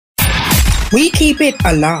We keep it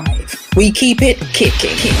alive. We keep it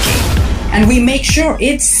kicking. And we make sure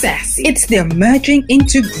it's sassy. It's the Emerging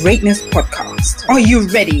into Greatness podcast. Are you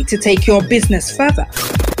ready to take your business further?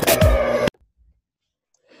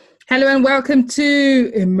 Hello and welcome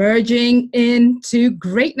to Emerging into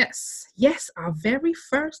Greatness. Yes, our very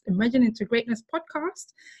first Emerging into Greatness podcast.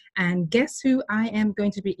 And guess who I am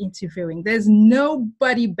going to be interviewing? There's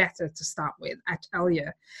nobody better to start with, I tell you.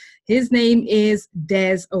 His name is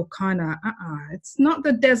Des O'Connor. It's not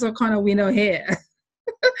the Des O'Connor we know here.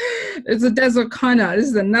 It's a Des O'Connor. This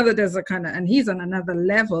is another Des O'Connor, and he's on another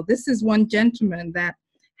level. This is one gentleman that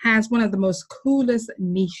has one of the most coolest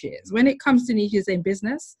niches. When it comes to niches in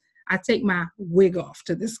business, I take my wig off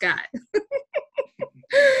to this guy.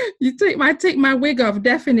 I take my wig off,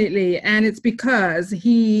 definitely. And it's because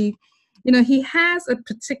he has a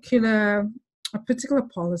particular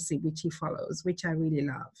policy which he follows, which I really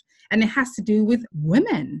love. And it has to do with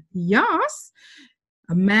women. Yes,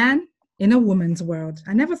 a man in a woman's world.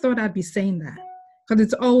 I never thought I'd be saying that, because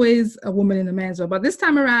it's always a woman in a man's world. But this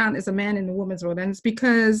time around, it's a man in a woman's world. And it's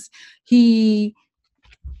because he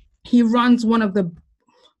runs one of the,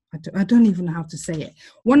 I don't even know how to say it,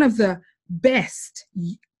 one of the best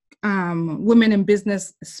women in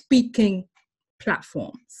business speaking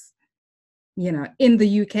platforms, in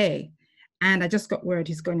the UK. And I just got word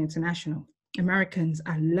he's going international. Americans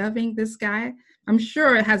are loving this guy. I'm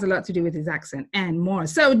sure it has a lot to do with his accent and more.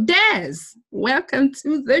 So Des, welcome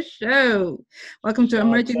to the show. Welcome to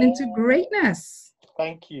Emerging into Greatness.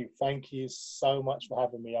 Thank you. Thank you so much for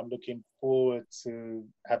having me. I'm looking forward to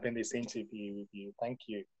having this interview with you. Thank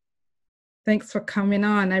you. Thanks for coming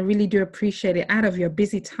on. I really do appreciate it out of your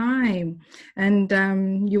busy time. And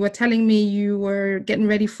you were telling me you were getting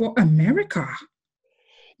ready for America.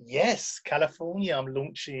 Yes, California. I'm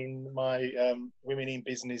launching my Women in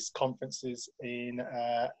Business conferences in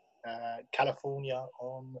California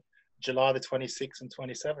on July the 26th and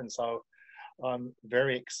 27th. So I'm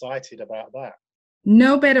very excited about that.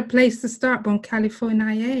 No better place to start than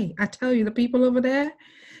California. I tell you, the people over there,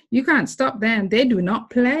 you can't stop them. They do not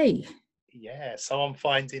play. Yeah, so I'm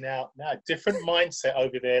finding out now, different mindset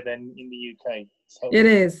over there than in the UK. So. It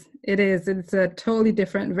is. It's a totally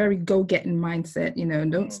different, very go-getting mindset.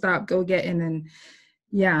 Don't stop, go-getting, and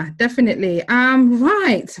yeah, definitely.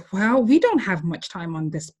 Right. Well, we don't have much time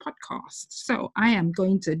on this podcast, so I am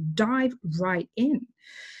going to dive right in.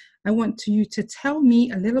 I want you to tell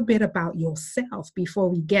me a little bit about yourself before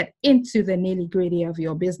we get into the nitty-gritty of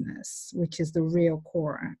your business, which is the real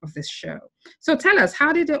core of this show. So tell us,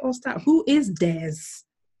 how did it all start? Who is Des?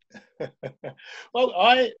 Well,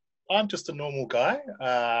 I'm just a normal guy,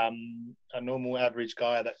 a normal average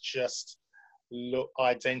guy that just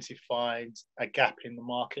identified a gap in the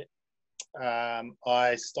market.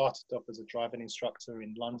 I started off as a driving instructor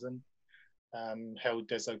in London, held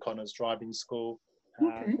Des O'Connor's driving school.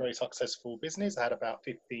 Okay. Very successful business. I had about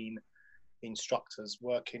 15 instructors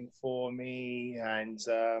working for me, and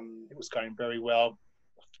it was going very well.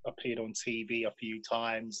 Appeared on TV a few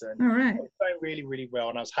times, and all right. it was going really, really well.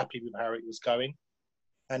 And I was happy with how it was going.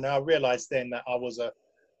 And I realized then that I was a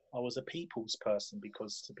people's person,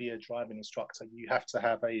 because to be a driving instructor, you have to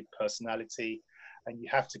have a personality, and you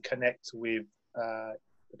have to connect with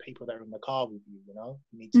the people that are in the car with you. You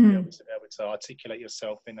need to be able to articulate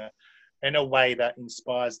yourself in a way that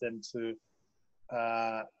inspires them to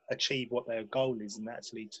achieve what their goal is, and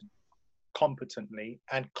actually to competently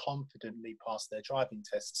and confidently pass their driving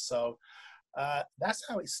tests. So that's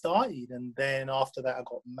how it started. And then after that, I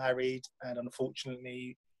got married, and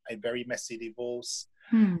unfortunately a very messy divorce.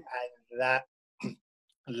 And that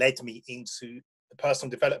led me into the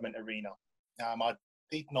personal development arena. I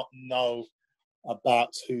did not know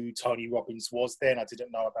about who Tony Robbins was then. I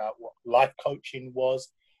didn't know about what life coaching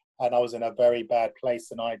was. And I was in a very bad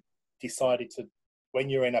place. And I decided to, when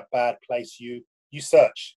you're in a bad place, you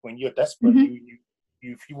search. When you're desperate,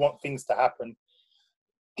 if you want things to happen.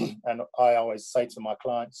 And I always say to my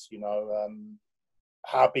clients,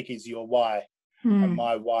 how big is your why? And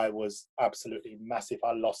my why was absolutely massive.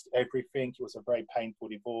 I lost everything. It was a very painful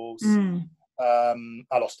divorce. I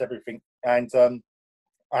lost everything. And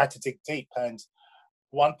I had to dig deep. And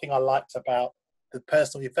one thing I liked about the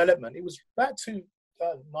personal development, it was about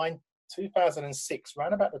 2006,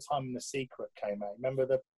 around about the time The Secret came out. Remember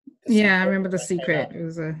the yeah, I remember The Secret. It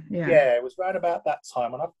was it was right about that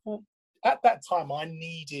time. And I thought at that time I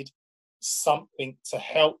needed something to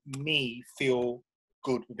help me feel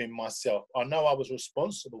good within myself. I know I was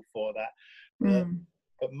responsible for that,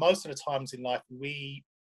 but most of the times in life we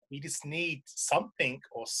just need something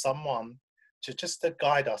or someone to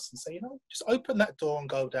guide us and say, just open that door and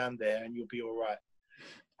go down there and you'll be all right.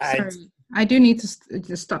 And I do need to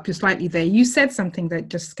just stop you slightly there. You said something that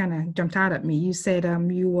just kind of jumped out at me. You said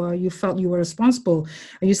you felt you were responsible.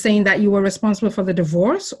 Are you saying that you were responsible for the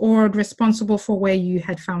divorce or responsible for where you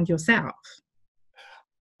had found yourself?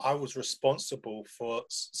 I was responsible for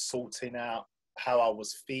sorting out how I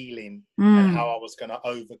was feeling and how Mm, I was going to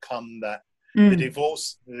overcome that. mm, The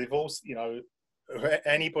divorce, you know,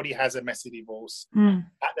 anybody has a messy divorce. mm.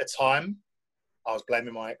 At the time, I was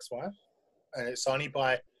blaming my ex-wife, and it's only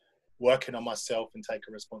by working on myself and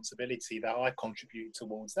taking responsibility that I contribute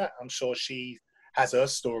towards that. I'm sure she has her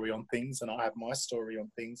story on things, and I have my story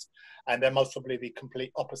on things, and they're most probably the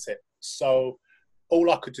complete opposite. So all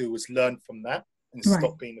I could do was learn from that and Right.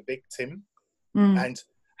 stop being a victim. Mm, And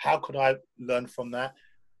how could I learn from that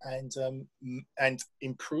and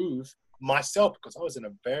improve myself, because I was in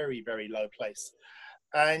a very, very low place.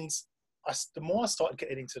 And the more I started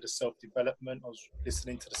getting into the self-development, I was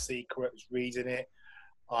listening to The Secret, I was reading it.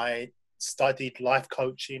 I studied life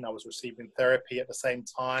coaching. I was receiving therapy at the same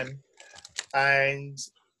time. And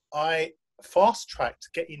I fast-tracked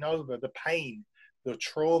getting over the pain, the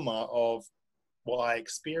trauma of what I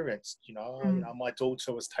experienced. mm. My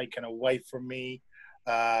daughter was taken away from me.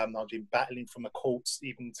 I've been battling from the courts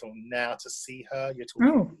even till now to see her. You're talking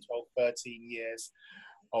Oh. 12, 13 years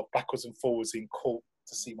of backwards and forwards in court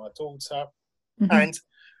to see my daughter. Hmm. And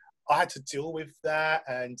I had to deal with that.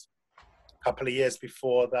 And a couple of years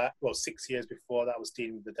before that, well, 6 years before that, I was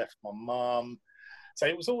dealing with the death of my mum. So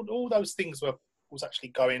it was all those things was actually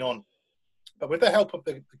going on. But with the help of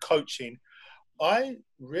the coaching, I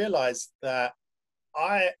realized that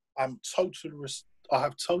I am I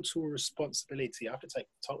have total responsibility. I have to take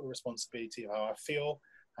total responsibility of how I feel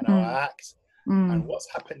and how Mm, I act and mm, what's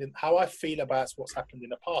happened and how I feel about what's happened in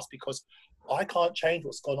the past, because I can't change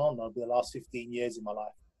what's gone on over the last 15 years in my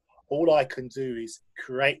life. All I can do is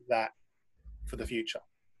create that for the future.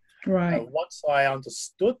 right. And once I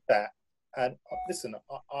understood that, and listen,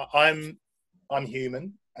 I'm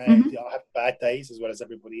human, and Hmm. I have bad days as well as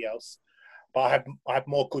everybody else. But I have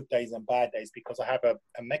more good days than bad days because I have a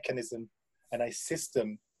mechanism and a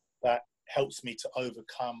system that helps me to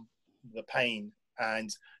overcome the pain and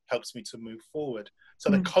helps me to move forward. So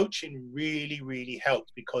the Mm, coaching really, really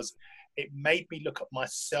helped because it made me look at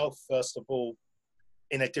myself first of all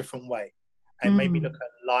in a different way, and made me look mm,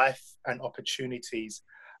 at life and opportunities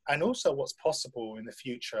and also what's possible in the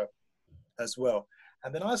future as well.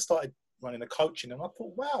 And then I started running the coaching, and I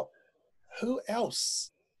thought, wow, who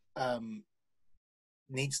else um,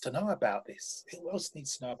 needs to know about this? Who else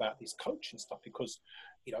needs to know about this coaching stuff? Because,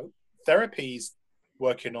 therapy is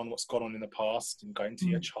working on what's gone on in the past and going to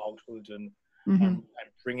your mm, childhood mhm, and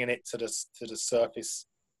bringing it to the surface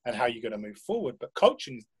and how you're going to move forward. But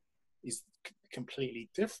coaching is completely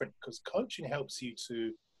different, because coaching helps you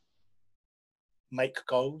to make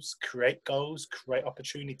goals, create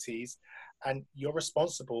opportunities, and you're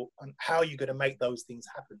responsible on how you're going to make those things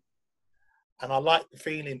happen. And I like the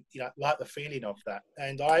feeling, like the feeling of that.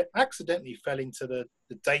 And I accidentally fell into the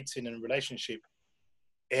dating and relationship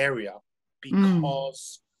area mm,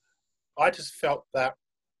 because I just felt that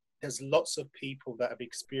there's lots of people that have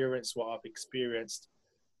experienced what I've experienced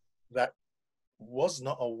that was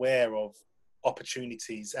not aware of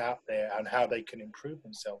opportunities out there and how they can improve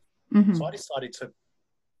themselves. So I mhm, decided to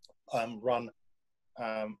run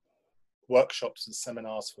um, workshops and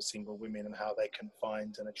seminars for single women and how they can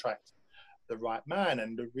find and attract the right man.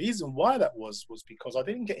 And the reason why that was because I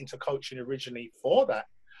didn't get into coaching originally for that.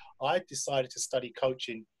 I decided to study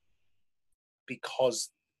coaching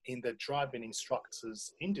because in the driving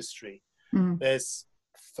instructors industry, mm, there's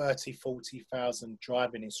 40,000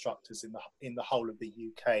 driving instructors in the whole of the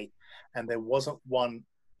UK, and there wasn't one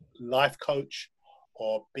life coach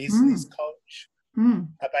or business mm, coach mm.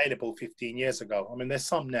 available 15 years ago. I mean, there's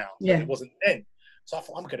some now, but Yeah. it wasn't then. So I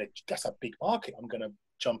thought, that's a big market. I'm going to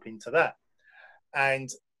jump into that. And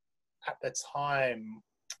at the time,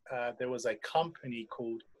 there was a company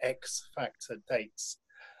called X Factor Dates,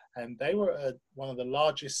 and they were one of the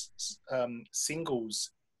largest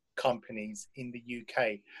singles companies in the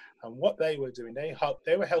UK. And what they were doing,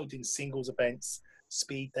 they were held in singles events,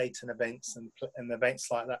 speed dating events, and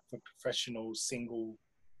events like that for professional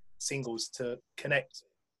singles to connect.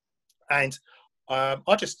 And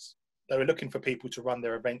they were looking for people to run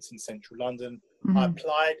their events in central London. I Mhm,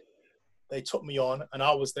 applied, they took me on, and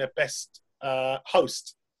I was their best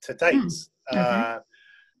host to date. mm. Okay. Uh,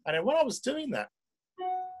 and then when I was doing that,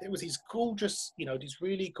 there was these gorgeous, these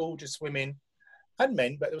really gorgeous women and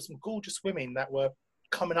men, but there were some gorgeous women that were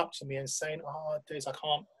coming up to me and saying, "Oh, Des,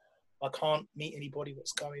 I can't meet anybody.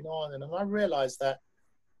 What's going on?" And then I realised that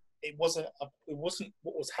it wasn't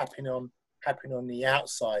what was happening on the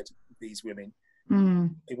outside. these women.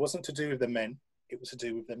 Mm. It wasn't to do with the men, it was to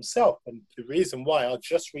do with themselves. And the reason why, I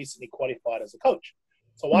just recently qualified as a coach.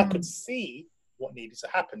 So I could see what needed to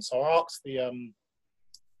happen. So I asked the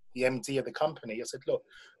MD of the company, I said, look,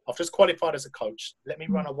 I've just qualified as a coach. Let me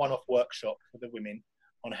run a one-off workshop for the women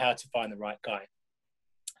on how to find the right guy.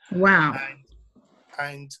 Wow.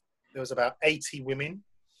 And there was about 80 women.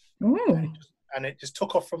 Oh. And it just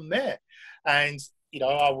took off from there. And, you know,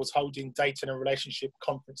 I was holding dating and relationship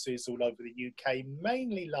conferences all over the UK,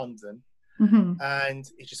 mainly London. And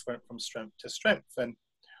it just went from strength to strength. And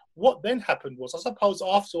what then happened was, I suppose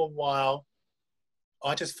after a while,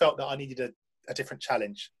 I just felt that I needed a different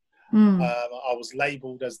challenge. I was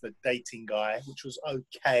labelled as the dating guy, which was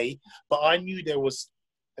okay, but I knew there was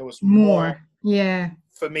more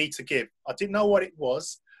for me to give. I didn't know what it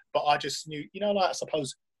was, but I just knew, you know, like, I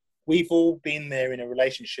suppose we've all been there in a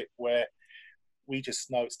relationship where we just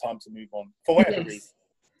know it's time to move on for whatever reason.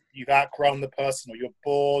 You've outgrown the person, or you're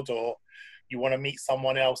bored, or you want to meet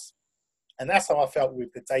someone else. And that's how I felt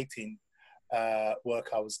with the dating work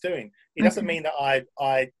I was doing. It doesn't mean that I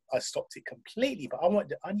stopped it completely, but I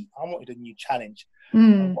wanted a new challenge.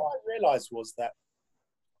 And what I realized was that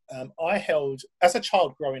I held, as a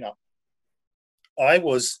child growing up, I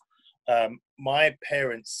was my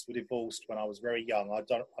parents were divorced when I was very young. I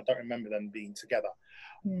don't remember them being together,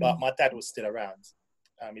 but my dad was still around.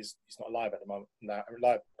 He's not alive at the moment,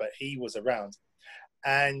 but he was around.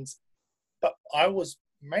 But I was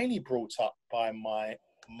mainly brought up by my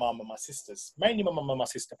mum and my sisters, mainly my mum and my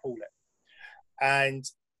sister Paulette. And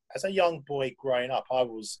as a young boy growing up, I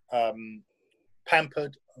was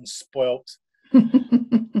pampered and spoilt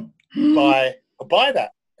by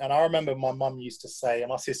that. And I remember my mum used to say, and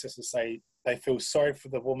my sisters would say, they feel sorry for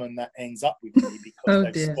the woman that ends up with me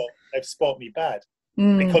because they've spoilt me bad.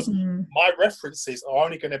 Because my references are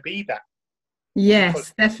only going to be that.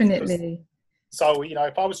 Yes, definitely. So, you know,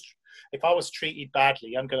 if I was treated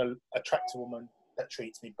badly, I'm going to attract a woman that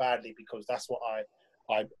treats me badly because that's what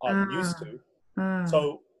I'm used to.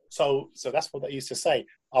 So that's what they used to say.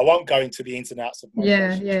 I won't go into the ins and outs of my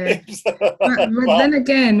relationships. But then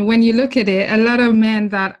again, when you look at it, a lot of men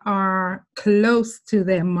that are close to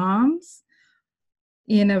their moms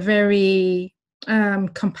in a very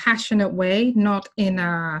compassionate way, not in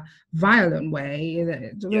a violent way,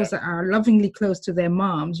 those that are lovingly close to their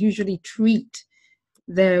moms usually treat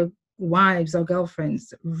their wives or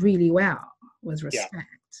girlfriends really well, with respect.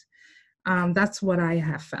 That's what I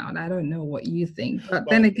have found. I don't know what you think, but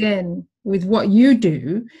then again, with what you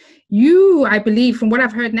do, I believe, from what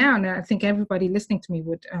I've heard now, and I think everybody listening to me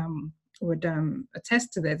would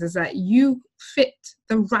attest to this, is that you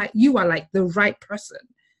are like the right person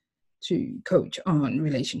to coach on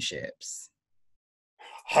relationships.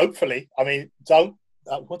 Hopefully. I mean,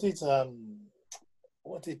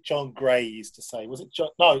 what did John Gray used to say? Was it John?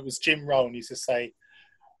 No, it was Jim Rohn used to say,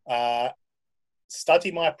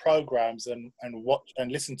 study my programs and watch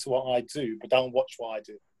and listen to what I do, but don't watch what I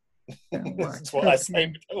do. That's what I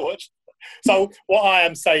say. Don't watch. So what I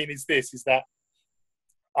am saying is that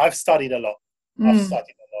I've studied a lot. I've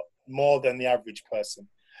studied a lot, more than the average person.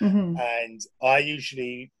 And I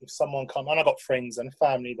usually, if someone comes, and I've got friends and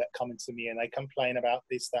family that come into me and they complain about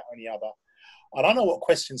this, that, and the other, I don't know what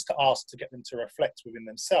questions to ask to get them to reflect within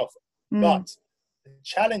themselves. But the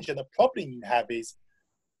challenge and the problem you have is,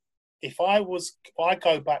 if I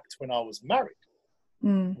go back to when I was married,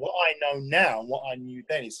 what I know now and what I knew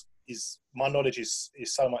then is my knowledge is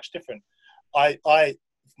so much different. My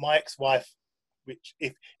ex-wife, which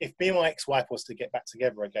if me and my ex-wife was to get back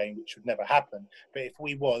together again, which would never happen, but if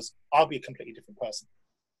we was, I'll be a completely different person.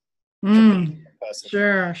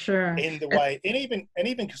 Sure. In the way, and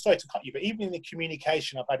even sorry to cut you, but even in the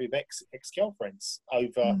communication I've had with ex-girlfriends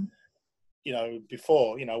over, you know,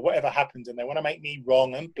 before, you know, whatever happened, and they want to make me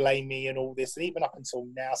wrong and blame me and all this, and even up until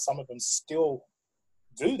now, some of them still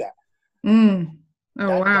do that. They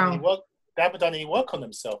haven't done any work on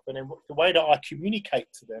themselves, and then the way that I communicate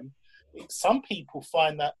to them, some people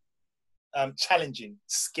find that challenging,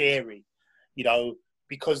 scary, you know,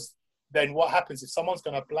 because then what happens if someone's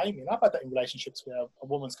going to blame me? And I've had that in relationships where a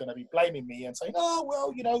woman's going to be blaming me and saying, oh,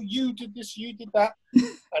 well, you know, you did this, you did that.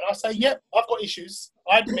 And I say, yep, I've got issues.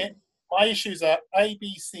 I admit my issues are A,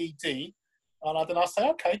 B, C, D. And then I say,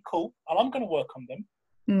 okay, cool. And I'm going to work on them.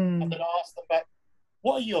 And then I ask them back,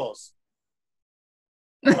 what are yours?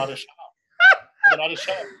 And I just shut up.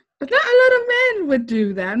 But not a lot of men would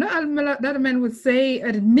do that. Not a lot of men would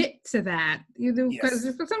admit to that. You know, because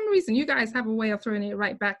for some reason you guys have a way of throwing it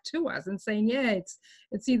right back to us and saying, yeah,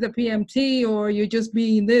 it's either PMT or you're just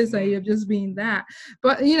being this or you're just being that.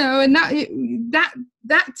 But you know, and that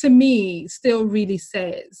to me still really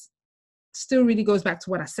says still really goes back to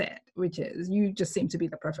what I said, which is you just seem to be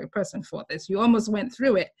the perfect person for this. You almost went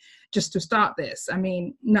through it just to start this. I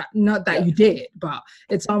mean, not that you did, but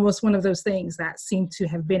it's almost one of those things that seem to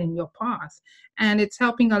have been in your path. And it's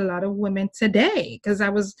helping a lot of women today. Because I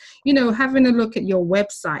was, having a look at your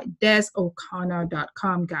website,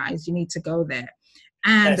 DesO'Connor.com, guys. You need to go there.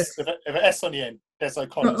 And with an S on the end, Des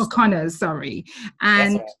O'Connor. O'Connor, sorry.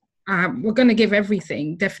 And we're going to give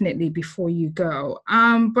everything definitely before you go.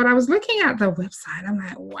 But I was looking at the website. I'm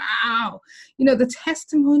like, wow, the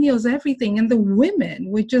testimonials, everything. And the women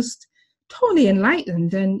were just totally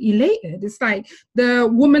enlightened and elated. It's like the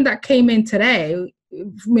woman that came in today,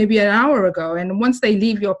 maybe an hour ago, and once they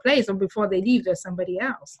leave your place or before they leave, there's somebody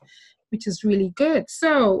else, which is really good.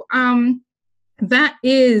 So that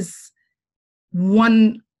is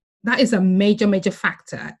a major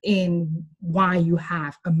factor in why you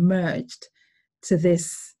have emerged to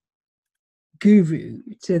this guru,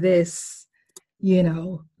 to this,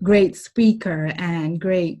 great speaker and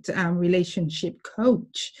great relationship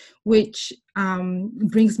coach, which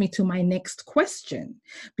brings me to my next question,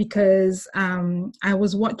 because I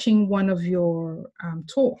was watching one of your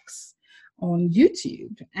talks on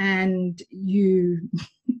YouTube, and you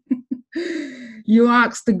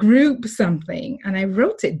asked the group something, and I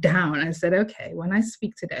wrote it down. I said, okay, when I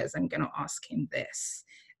speak to Des, I'm going to ask him this.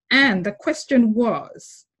 And the question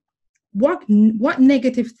was, what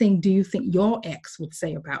negative thing do you think your ex would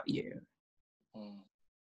say about you?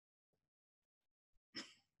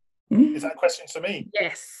 Is that a question to me?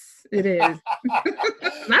 Yes, it is.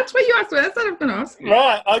 That's what you asked me. That's what I'm going to ask you.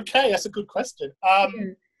 Right. Okay. That's a good question.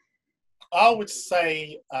 I would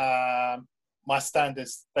say my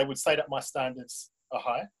standards, they would say that my standards are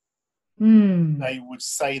high. They would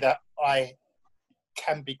say that I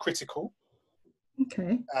can be critical.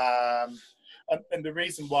 Okay. And the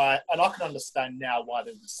reason why, and I can understand now why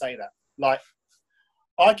they would say that. Like,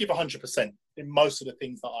 I give 100% in most of the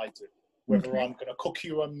things that I do. Whether I'm going to cook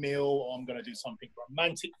you a meal, or I'm going to do something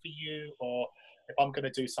romantic for you, or if I'm going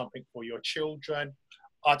to do something for your children,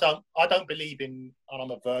 I don't believe in, and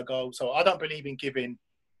I'm a Virgo, so I don't believe in giving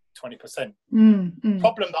 20%. The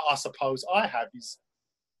problem that I suppose I have is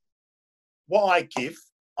what I give,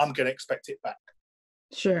 I'm going to expect it back.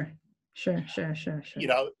 Sure. So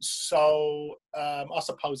I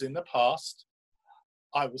suppose in the past,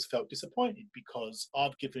 I was felt disappointed because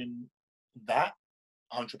I've given that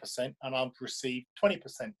 100% and I've received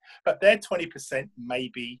 20%, but their 20% may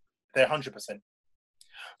be their 100%.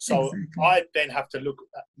 So exactly. I then have to look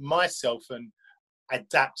at myself and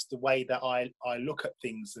adapt the way that I look at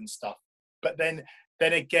things and stuff. But then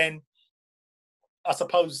again, I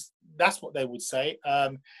suppose that's what they would say.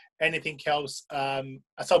 Anything else?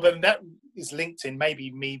 So then that is linked in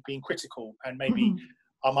maybe me being critical, and maybe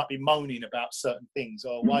I might be moaning about certain things,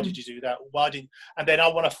 or why did you do that? And then I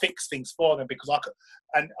want to fix things for them because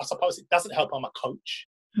and I suppose it doesn't help. I'm a coach.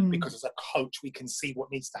 Because as a coach, we can see what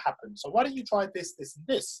needs to happen. So why don't you try this, this, and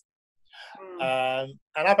this? And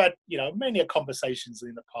I've had, many conversations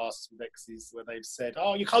in the past with exes where they've said,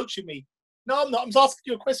 "Oh, you're coaching me." No, I'm not. I'm just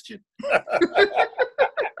asking you a question.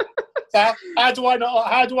 So how do I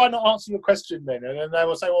not answer your question then? And then they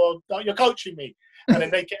will say, "Well, you're coaching me," and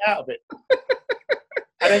then they get out of it.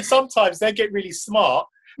 And then sometimes they get really smart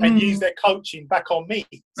and use their coaching back on me.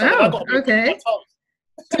 So okay.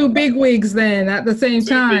 Two big wigs then at the same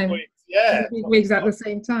time. Big wigs, yeah. Two big wigs at the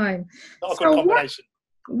same time. Not a good combination.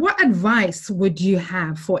 What advice would you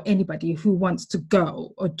have for anybody who wants to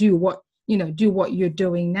go or do what you're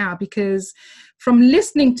doing now? Because from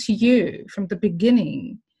listening to you from the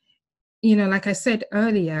beginning, like I said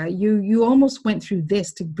earlier, you almost went through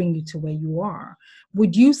this to bring you to where you are.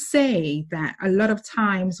 Would you say that a lot of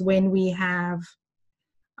times when we have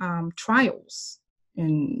trials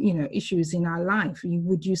and issues in our life,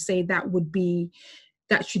 would you say that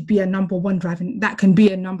should be our number one driving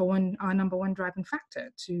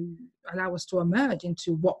factor to allow us to emerge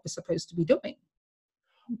into what we're supposed to be doing?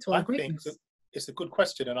 I think it's a good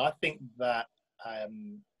question, and I think that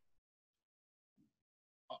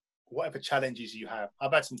whatever challenges you have,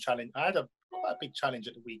 I've had some challenge. I had a big challenge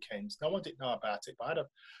at the weekends. No one didn't know about it, but I had a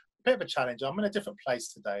bit of a challenge. I'm in a different place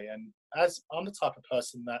today, and as I'm the type of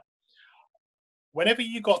person that whenever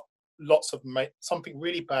you got lots of something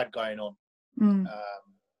really bad going on,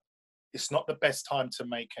 it's not the best time to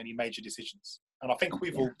make any major decisions. And I think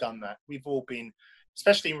we've all done that. We've all been,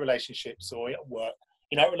 especially in relationships or at work,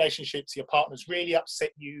 relationships, your partner's really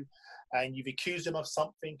upset you and you've accused them of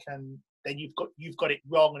something, and then you've got it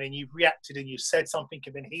wrong, and then you've reacted and you've said something,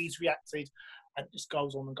 and then he's reacted, and it just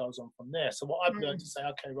goes on and goes on from there. So what I've learned to say,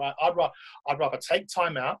 okay, right, I'd rather take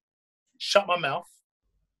time out, shut my mouth,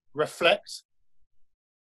 reflect,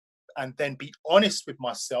 and then be honest with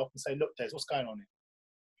myself and say, look, Des, what's going on here?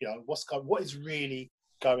 You know, what is really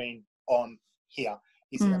going on here?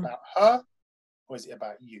 Is it about her or is it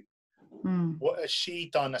about you? What has she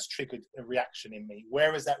done that's triggered a reaction in me?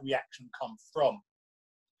 Where has that reaction come from?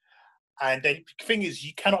 And the thing is,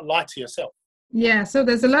 you cannot lie to yourself. Yeah, so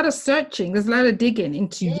there's a lot of searching, there's a lot of digging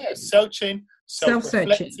into you. Searching,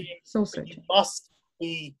 self-reflecting. Soul-searching. You must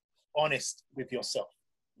be honest with yourself.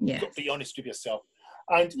 Yeah. You've got to be honest with yourself.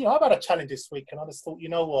 And, you know, I've had a challenge this week and I just thought, you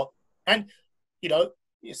know what? And, you know,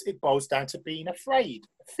 it boils down to being afraid,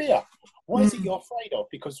 fear. What is it you're afraid of?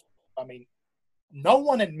 Because, I mean, no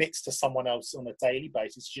one admits to someone else on a daily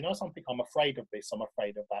basis, do you know something? I'm afraid of this, I'm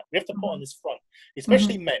afraid of that. We have to put on this front,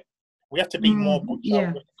 especially men. We have to be more butcher, we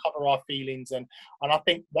have to cover our feelings. And I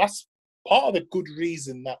think that's part of the good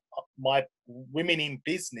reason that my Women in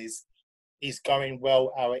Business is going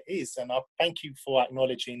well how it is. And I thank you for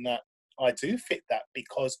acknowledging that I do fit that,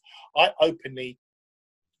 because I openly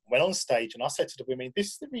went on stage and I said to the women, this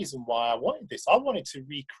is the reason why I wanted this. I wanted to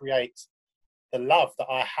recreate the love that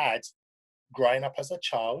I had growing up as a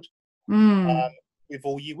child with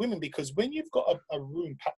all you women, because when you've got a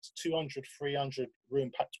room packed, 200, 300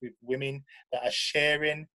 room packed with women that are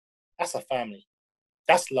sharing, that's a family.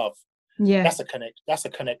 That's love. Yeah. That's a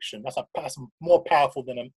connection. That's more powerful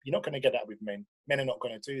than you're not going to get that with men. Men are not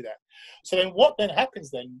going to do that. So then what then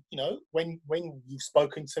happens then, you know, when you've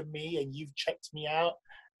spoken to me and you've checked me out,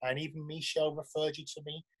 and even Michelle referred you to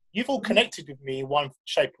me, you've all connected with me in one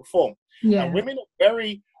shape or form. Yeah. And women are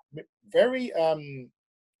very, very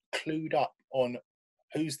clued up on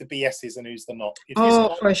who's the BSs and who's the not.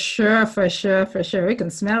 For sure. We can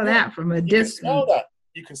smell that from a distance.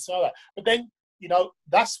 You can smell that. But then, you know,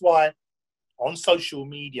 that's why on social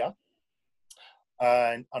media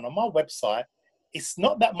and on my website, it's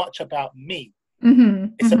not that much about me.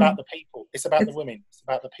 It's about the people. It's about the women. It's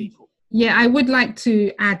about the people. Yeah, I would like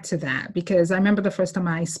to add to that, because I remember the first time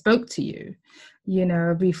I spoke to you, you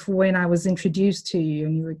know, before, when I was introduced to you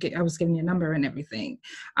and I was giving you a number and everything.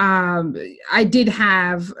 I did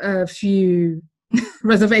have a few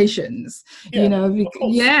reservations, you know.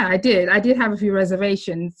 Yeah, I did have a few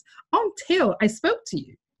reservations until I spoke to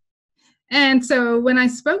you. And so when I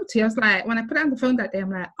spoke to you, I was like, when I put on the phone that day,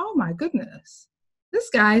 I'm like, oh my goodness, this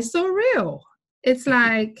guy is so real. It's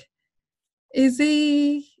like, is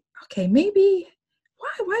he, okay, maybe,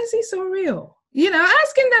 why is he so real? You know,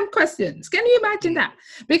 asking them questions. Can you imagine that?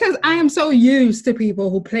 Because I am so used to people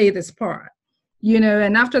who play this part, you know,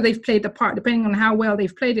 and after they've played the part, depending on how well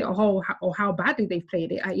they've played it or how badly they've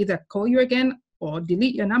played it, I either call you again or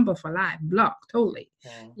delete your number for life, block totally,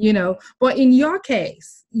 you know. But in your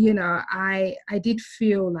case, you know, I did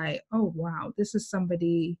feel like, oh, wow, this is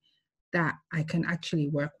somebody that I can actually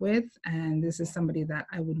work with. And this is somebody that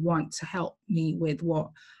I would want to help me with what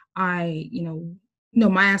I, you know,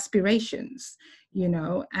 my aspirations, you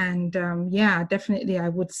know. And yeah, definitely I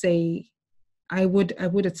would say, I would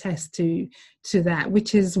attest to that,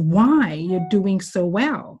 which is why you're doing so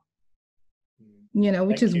well. You know,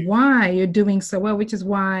 which is why you're doing so well, which is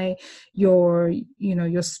why your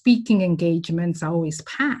speaking engagements are always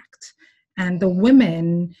packed. And the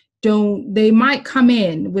women they might come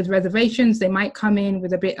in with reservations, they might come in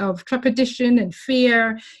with a bit of trepidation and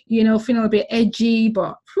fear, you know, feeling a bit edgy,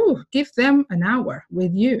 but give them an hour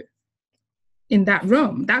with you in that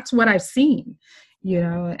room. That's what I've seen, you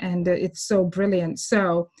know, and it's so brilliant.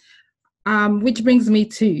 So, which brings me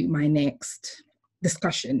to my next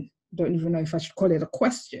discussion. Don't even know if I should call it a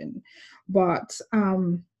question, but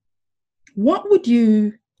what would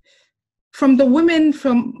you, from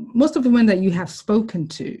most of the women that you have spoken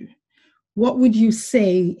to, what would you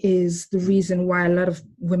say is the reason why a lot of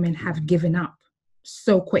women have given up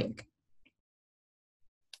so quick?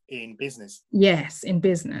 In business? Yes, in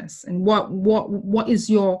business. And what is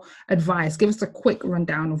your advice? Give us a quick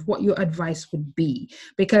rundown of what your advice would be,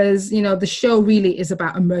 because, you know, the show really is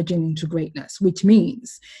about emerging into greatness, which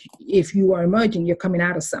means if you are emerging, you're coming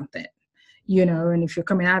out of something, you know, and if you're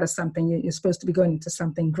coming out of something, you're supposed to be going into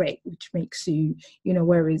something great, which makes you, you know,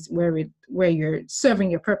 where you're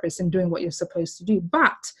serving your purpose and doing what you're supposed to do.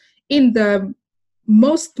 But in the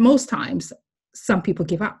most times, some people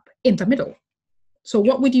give up in the middle. So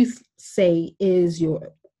what would you say is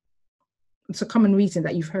it's a common reason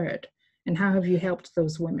that you've heard, and how have you helped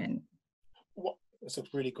those women? Well, that's a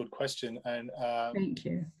really good question. And thank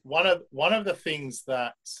you. One of the things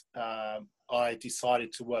that I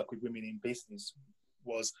decided to work with Women in Business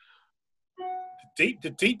was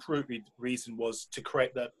the deep-rooted reason was to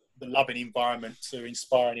create the loving environment to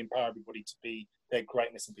inspire and empower everybody to be their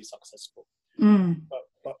greatness and be successful.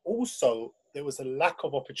 But also there was a lack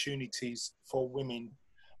of opportunities for women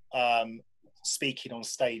speaking on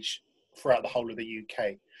stage throughout the whole of the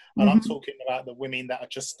UK. And I'm talking about the women that are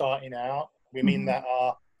just starting out, women that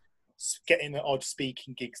are getting the odd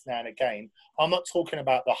speaking gigs now and again. I'm not talking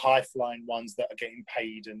about the high-flying ones that are getting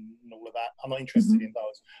paid and all of that. I'm not interested in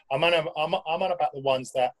those. I'm on about the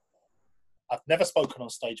ones that I've never spoken on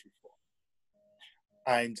stage before.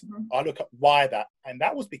 And I look at why that. And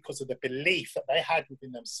that was because of the belief that they had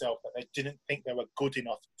within themselves that they didn't think they were good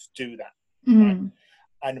enough to do that. Right?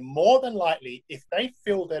 And more than likely, if they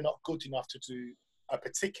feel they're not good enough to do a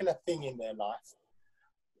particular thing in their life,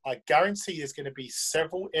 I guarantee there's going to be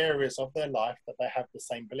several areas of their life that they have the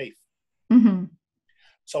same belief.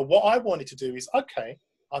 So what I wanted to do is, okay,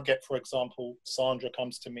 I'll get, for example, Sandra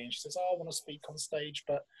comes to me and she says, oh, I want to speak on stage,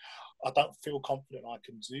 but I don't feel confident I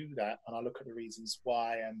can do that. And I look at the reasons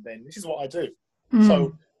why, and then this is what I do.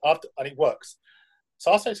 So and it works.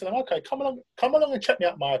 So I say to them, okay, come along and check me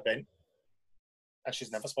out my event. And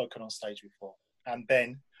she's never spoken on stage before. And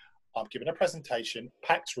then I'm giving a presentation,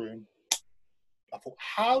 packed room. I thought,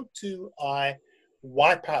 how do I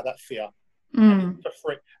wipe out that fear for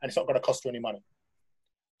free? And it's not going to cost her any money.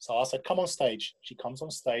 So I said, come on stage. She comes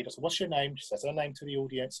on stage. I said, what's your name? She says her name to the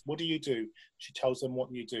audience. What do you do? She tells them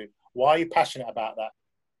what you do. Why are you passionate about that?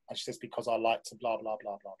 And she says, because I like to blah, blah,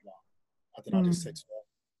 blah, blah, blah. And then I just said to her,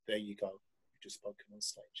 there you go. You've just spoken on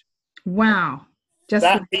stage. Wow.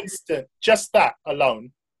 That instant, just that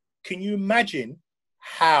alone, can you imagine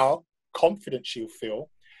how confident she'll feel,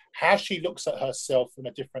 how she looks at herself in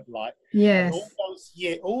a different light? Yes.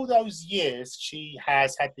 And all those years, she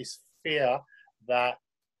has had this fear that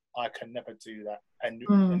I can never do that. And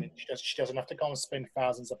she doesn't have to go and spend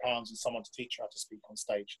thousands of pounds on someone to teach her how to speak on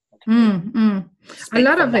stage. Okay? A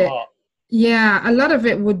lot of it. Yeah, a lot of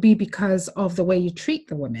it would be because of the way you treat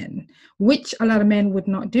the women, which a lot of men would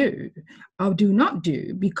not do or do not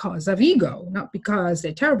do because of ego, not because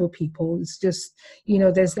they're terrible people. It's just,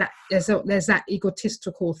 there's that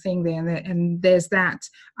egotistical thing there, and there's that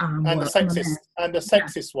and the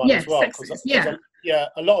sexist one as well. Sexist,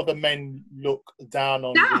 a lot of the men look down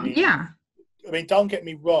on women. Yeah. I mean, don't get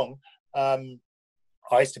me wrong. I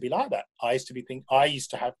used to be like that. I used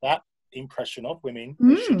to have that impression of women.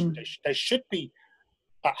 They should be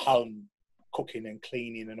at home cooking and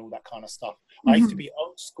cleaning and all that kind of stuff. I used to be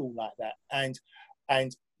old school like that, and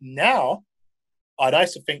now I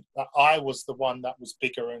used to think that I was the one that was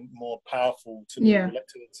bigger and more powerful to the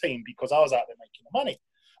team because I was out there making the money.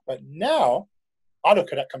 But now I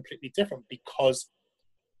look at that completely different, because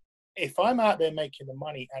if I'm out there making the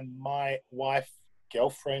money and my wife,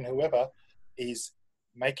 girlfriend, whoever is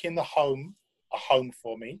making the home a home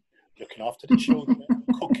for me, looking after the children,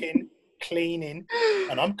 cooking, cleaning,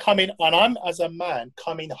 and I'm as a man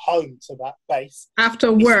coming home to that base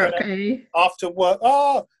after work. You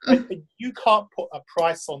can't put a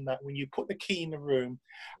price on that when you put the key in the room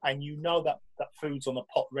and you know that food's on the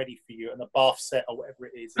pot ready for you and the bath set or whatever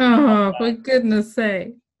it is. Oh, for goodness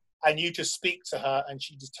sake! And you just speak to her and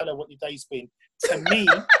she just tell her what your day's been. To me,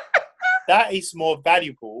 that is more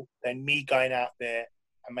valuable than me going out there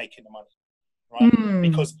and making the money, right?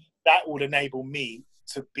 Because that would enable me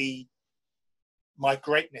to be my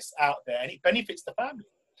greatness out there, and it benefits the family.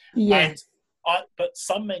 Yes. But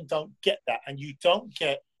some men don't get that, and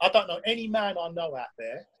I don't know any man I know out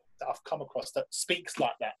there that I've come across that speaks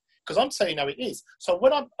like that, because I'm saying how it is. So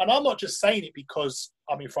I'm not just saying it because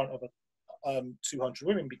I'm in front of 200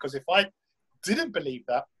 women, because if I didn't believe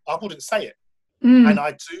that, I wouldn't say it. And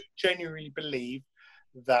I do genuinely believe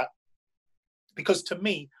that, because to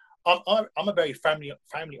me, I'm a very family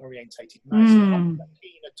orientated man. So I'm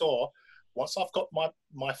key in the door. Once I've got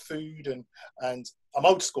my food and I'm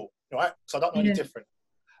old school, right? So I don't know any different.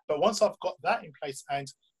 But once I've got that in place, and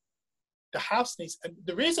the house needs, and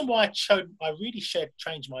the reason why I really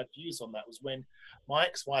changed my views on that was when my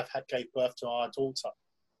ex-wife gave birth to our daughter,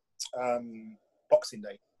 Boxing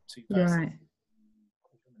Day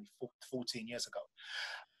 14 years ago,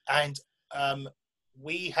 and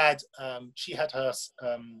she had I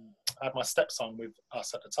had my stepson with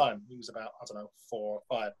us at the time. He was about, 4 or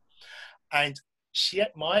 5, and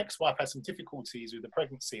my ex-wife had some difficulties with the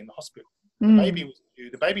pregnancy in the hospital.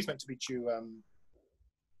 The baby's meant to be due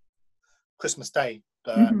Christmas Day,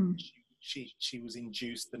 but she was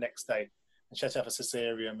induced the next day, and she had to have a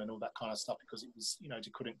cesarean and all that kind of stuff, because it was,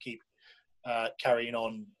 she couldn't keep carrying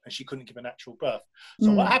on, and she couldn't give a natural birth.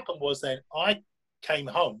 So what happened was, then I came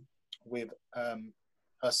home with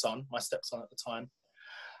her son, my stepson at the time,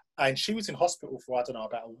 and she was in hospital for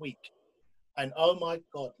about a week. And oh my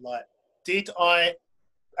God, did I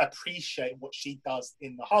appreciate what she does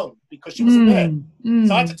in the home, because she wasn't there.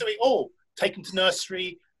 So I had to do it all. take them to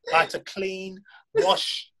nursery. I had to clean,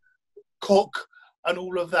 wash, cook, and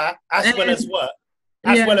all of that, as well as work.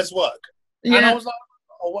 As well as work. Yeah. And I was like,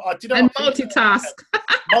 oh, I didn't. And multitask.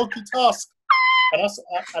 Multitask.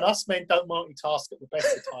 And us men don't multitask at the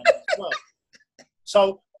best of times as well.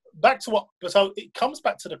 So so it comes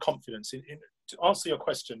back to the confidence. To answer your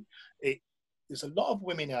question, there's a lot of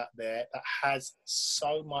women out there that has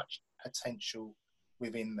so much potential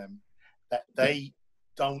within them that they're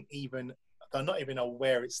not even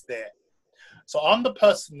aware it's there. So I'm the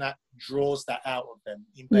person that draws that out of them.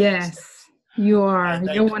 Yes, you are.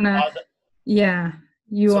 You wanna, yeah,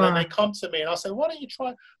 you are. So then they come to me and I say, why don't you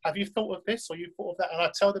try? Have you thought of this or you thought of that? And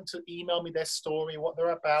I tell them to email me their story, what they're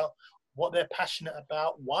about, what they're passionate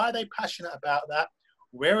about, why are they passionate about that,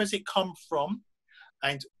 where has it come from,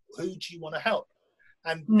 and who do you want to help?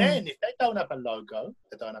 And then if they don't have a logo,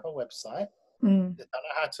 they don't have a website, they don't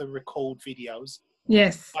know how to record videos.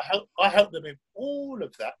 Yes. I help them with all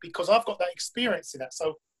of that because I've got that experience in that.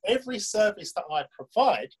 So every service that I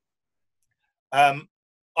provide, I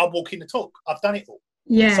walk in the talk. I've done it all.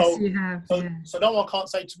 Yes, so, you have. So no one can't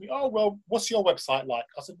say to me, oh, well, what's your website like?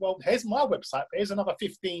 I said, well, here's my website. But here's another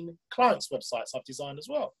 15 clients' websites I've designed as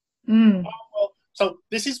well. Oh, well, so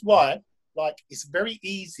this is why, like, it's very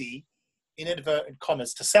easy, in inverted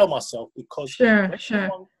commas, to sell myself because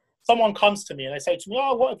someone comes to me and they say to me,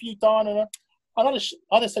 oh, what have you done? And I just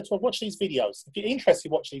said to them, watch these videos. If you're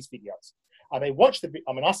interested, watch these videos. And they watch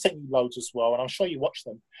I sent you loads as well, and I'm sure you watch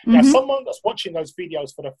them. Now, someone that's watching those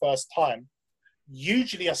videos for the first time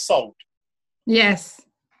usually are sold. Yes.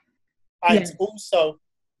 And also,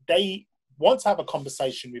 they want to have a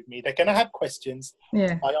conversation with me. They're going to have questions.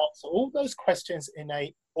 Yeah. I answer all those questions in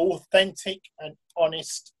a authentic and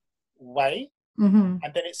honest way. And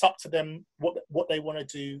then it's up to them what they want to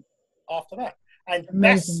do after that. And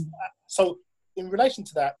so in relation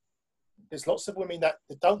to that, there's lots of women that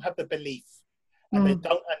don't have the belief, and they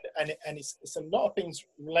don't, and it's a lot of things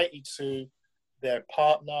related to their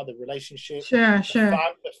partner, the relationship,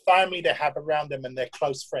 the family they have around them, and their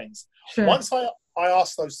close friends. Once I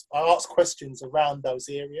ask questions around those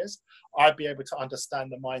areas, I'd be able to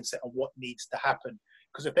understand the mindset and what needs to happen.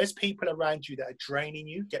 Because if there's people around you that are draining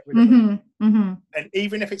you, get rid of them. And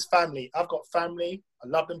even if it's family, I've got family, I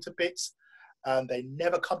love them to bits, and they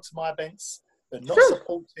never come to my events. They're not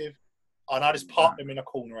supportive, and I just park them in a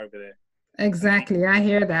corner over there. Exactly. I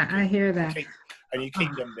hear that. And you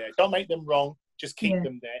keep them there. Don't make them wrong. Just keep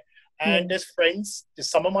them there. And there's friends. There's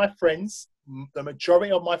some of my friends. The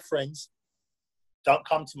majority of my friends don't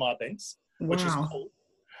come to my events, which is cool.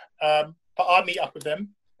 But I meet up with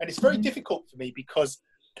them. And it's very difficult for me because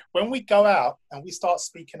when we go out and we start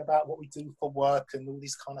speaking about what we do for work and all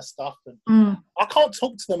this kind of stuff, and I can't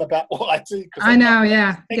talk to them about what I do because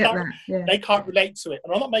they can't relate to it.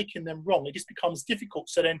 And I'm not making them wrong. It just becomes difficult.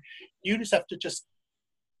 So then you just have to just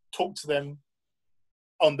talk to them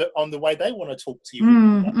on the way they want to talk to you,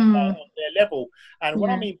 on their level. And what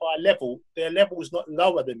I mean by level, their level is not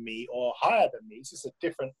lower than me or higher than me. It's just a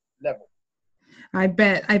different level. I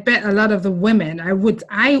bet a lot of the women, I would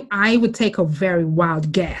take a very wild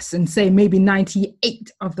guess and say maybe 98%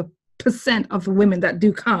 of the women that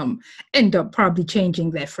do come end up probably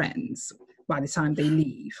changing their friends by the time they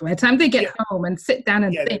leave. By the time they get home and sit down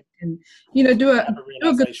and think and, do a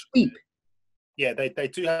good sweep. Yeah, they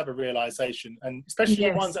do have a realization, and especially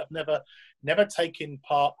the ones that have never taken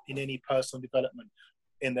part in any personal development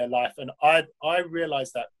in their life. And I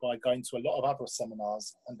realized that by going to a lot of other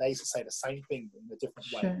seminars, and they used to say the same thing in a different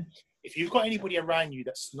way. If you've got anybody around you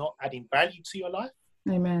that's not adding value to your life,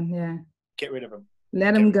 get rid of them.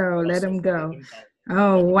 Let them go.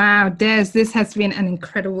 Oh, wow, Des, this has been an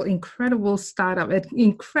incredible startup, an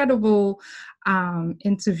incredible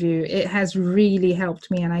interview. It has really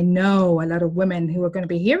helped me, and I know a lot of women who are going to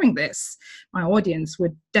be hearing this, my audience,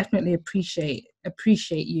 would definitely appreciate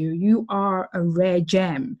you. You are a rare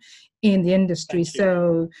gem in the industry.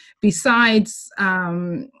 So besides,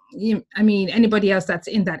 anybody else that's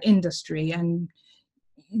in that industry and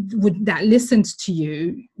that listens to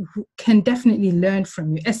you can definitely learn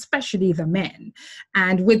from you, especially the men.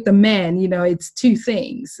 And with the men, it's two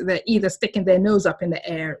things. They're either sticking their nose up in the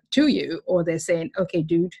air to you, or they're saying, okay,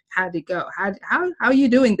 dude, how'd it go? How are you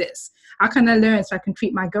doing this? How can I learn so I can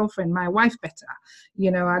treat my girlfriend, my wife better?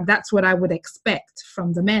 That's what I would expect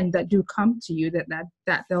from the men that do come to you,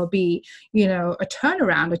 that there'll be, a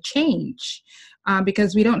turnaround, a change.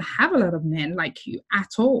 Because we don't have a lot of men like you at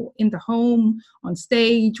all in the home, on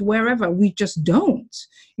stage, wherever. We just don't,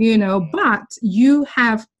 but you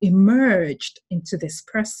have emerged into this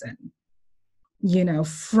person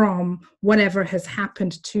from whatever has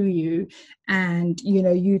happened to you, and,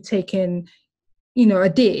 you taking, a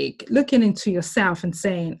dig, looking into yourself and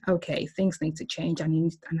saying, okay, things need to change. I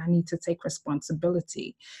need to take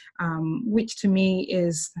responsibility, which to me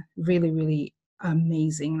is really, really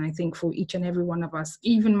amazing. And I think for each and every one of us,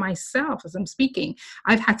 even myself, as I'm speaking,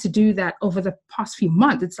 I've had to do that over the past few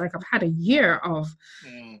months. It's like I've had a year of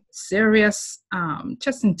serious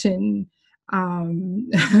Chessington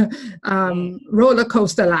roller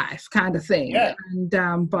coaster life kind of thing. Yeah. And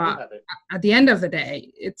but at the end of the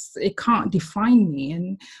day, it can't define me,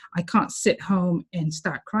 and I can't sit home and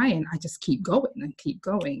start crying. I just keep going and keep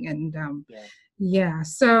going. And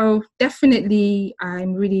so definitely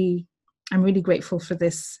I'm really grateful for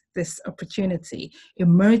this opportunity.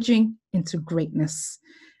 Emerging into Greatness.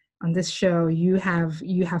 On this show, you have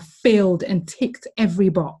filled and ticked every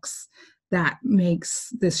box that makes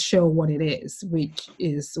this show what it is, which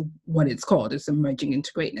is what it's called. It's Emerging into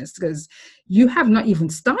Greatness, because you have not even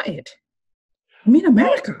started.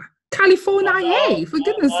 America, California, for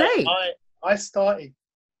goodness sake. I started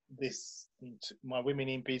this, my Women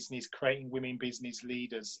in Business, creating women business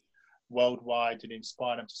leaders worldwide and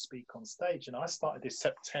inspire them to speak on stage. And I started this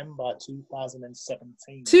September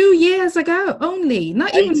 2017. 2 years ago only,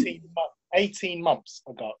 not 18 months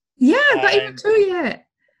ago. Yeah, not even 2 yet.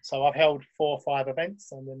 So I've held 4 or 5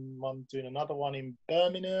 events, and then I'm doing another one in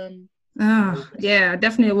Birmingham. Oh, yeah,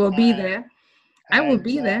 definitely will be there. I will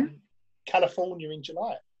be there. California in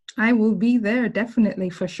July. I will be there, definitely,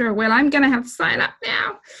 for sure. Well, I'm going to have to sign up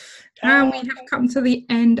now. We have come to the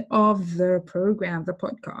end of the program, the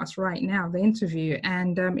podcast right now, the interview,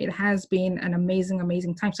 and it has been an amazing,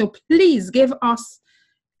 amazing time. So please give us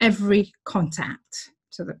every contact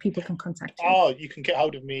so that people can contact you. Oh, you can get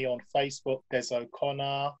hold of me on Facebook, Des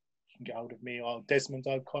O'Connor. You can get hold of me on Desmond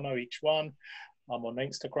O'Connor, each one. I'm on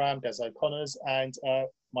Instagram, Des O'Connors, and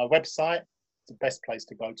my website, the best place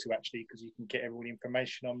to go to actually, because you can get all the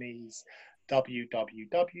information on me, is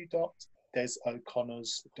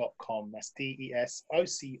www.desoconnors.com. That's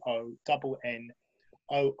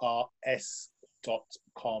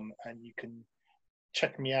DESOCONNORS.com, and you can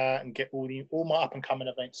check me out and get all my up and coming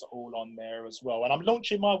events are all on there as well. And I'm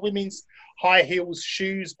launching my women's high heels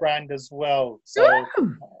shoes brand as well. So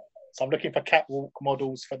I'm looking for catwalk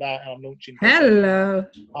models for that, and I'm launching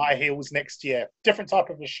high heels next year. Different type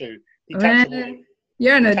of a shoe. Man,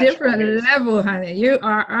 you're on a different level, honey. You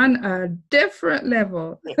are on a different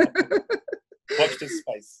level. Watch this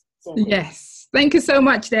space. Yes. Thank you so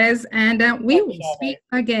much, Des. And we will speak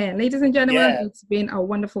again. Ladies and gentlemen, It's been a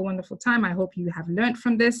wonderful, wonderful time. I hope you have learned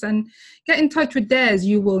from this, and get in touch with Des.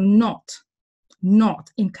 You will not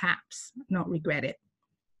in caps, not regret it.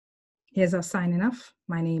 Here's our signing off.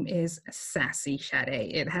 My name is Sassy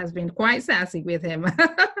Sade. It has been quite sassy with him.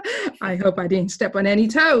 I hope I didn't step on any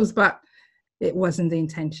toes, but it wasn't the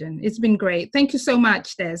intention. It's been great. Thank you so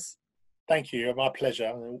much, Des. Thank you. My pleasure.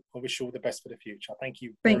 I wish you all the best for the future. Thank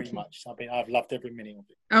you very much. I've loved every minute of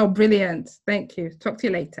it. Oh, brilliant. Thank you. Talk to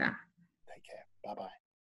you later. Take care. Bye-bye.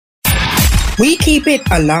 We keep it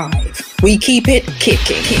alive. We keep it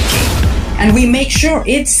kicking. And we make sure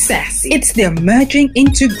it's sassy. It's the Emerging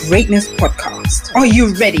into Greatness podcast. Are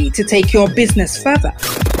you ready to take your business further?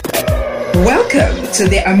 Welcome to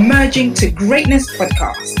the Emerging to Greatness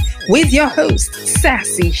podcast with your host,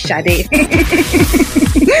 Sassy Sade.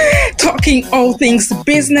 Talking all things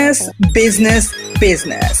business.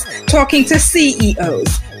 Talking to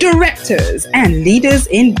CEOs, directors, and leaders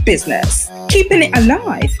in business. Keeping it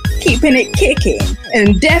alive, keeping it kicking,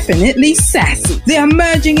 and definitely sassy. The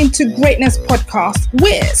Emerging into Greatness podcast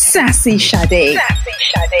with Sassy Sade.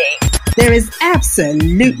 There is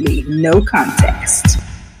absolutely no contest.